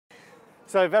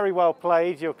So very well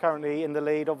played. You're currently in the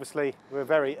lead. Obviously, we're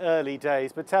very early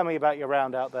days, but tell me about your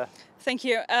round out there. Thank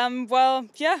you. Well,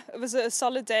 yeah, it was a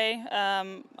solid day.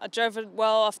 I drove it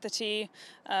well off the tee,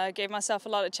 gave myself a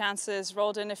lot of chances,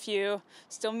 rolled in a few,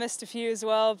 still missed a few as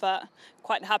well, but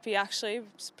quite happy actually.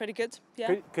 It's pretty good.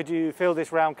 Yeah. Could you feel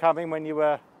this round coming when you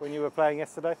were playing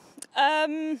yesterday?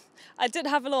 I did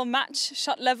have a little match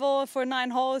shot level for 9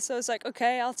 holes, so I was like,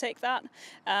 okay, I'll take that.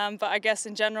 But I guess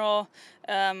in general,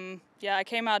 yeah, I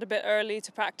came out a bit early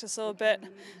to practice a little bit.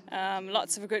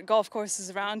 Lots of good golf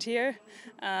courses around here.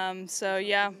 So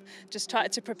yeah, just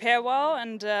tried to prepare well,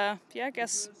 and yeah, I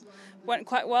guess went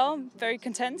quite well. Very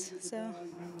content. So.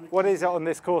 What is it on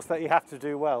this course that you have to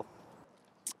do well?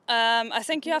 I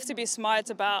think you have to be smart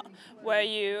about where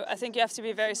you. I think you have to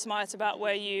be very smart about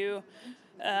where you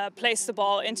place the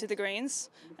ball into the greens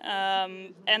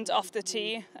and off the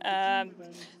tee.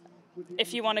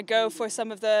 If you want to go for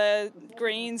some of the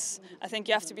greens, I think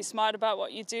you have to be smart about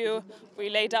what you do. We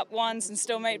laid up ones and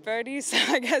still made birdies. So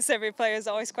I guess every player is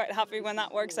always quite happy when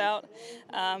that works out.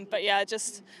 But yeah,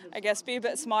 just I guess be a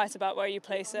bit smart about where you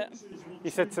place it. You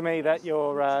said to me that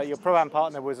your pro-am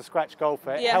partner was a scratch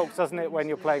golfer. It helps, doesn't it, when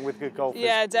you're playing with good golfers?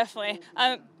 Yeah, definitely.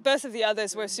 Both of the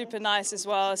others were super nice as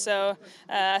well. So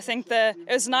I think it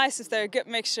was nice if they're a good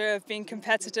mixture of being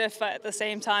competitive, but at the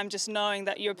same time just knowing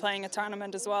that you're playing a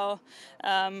tournament as well.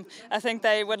 I think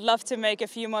they would love to make a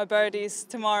few more birdies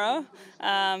tomorrow.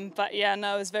 But yeah,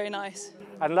 no, it was very nice.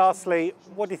 And lastly,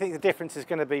 what do you think the difference is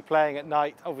going to be playing at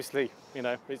night? Obviously, you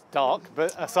know, it's dark,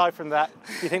 but aside from that,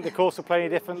 do you think the course will play any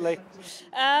differently?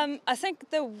 I think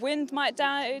the wind might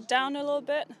die down a little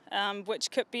bit, which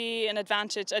could be an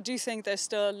advantage. I do think there's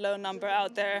still a low number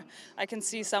out there. I can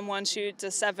see someone shoot a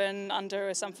 7 under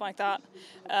or something like that.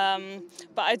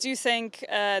 But I do think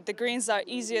the greens are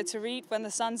easier to read when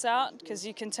the sun's out, because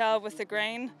you can tell with the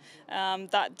grain.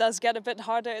 That does get a bit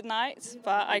harder at night,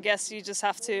 but I guess you just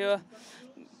have to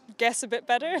guess a bit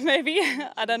better, maybe.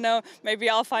 I don't know, maybe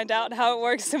I'll find out how it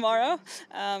works tomorrow.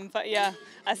 But yeah,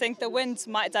 I think the wind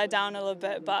might die down a little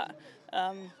bit, but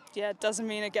yeah, it doesn't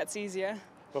mean it gets easier.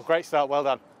 Well, great start, well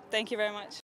done. Thank you very much.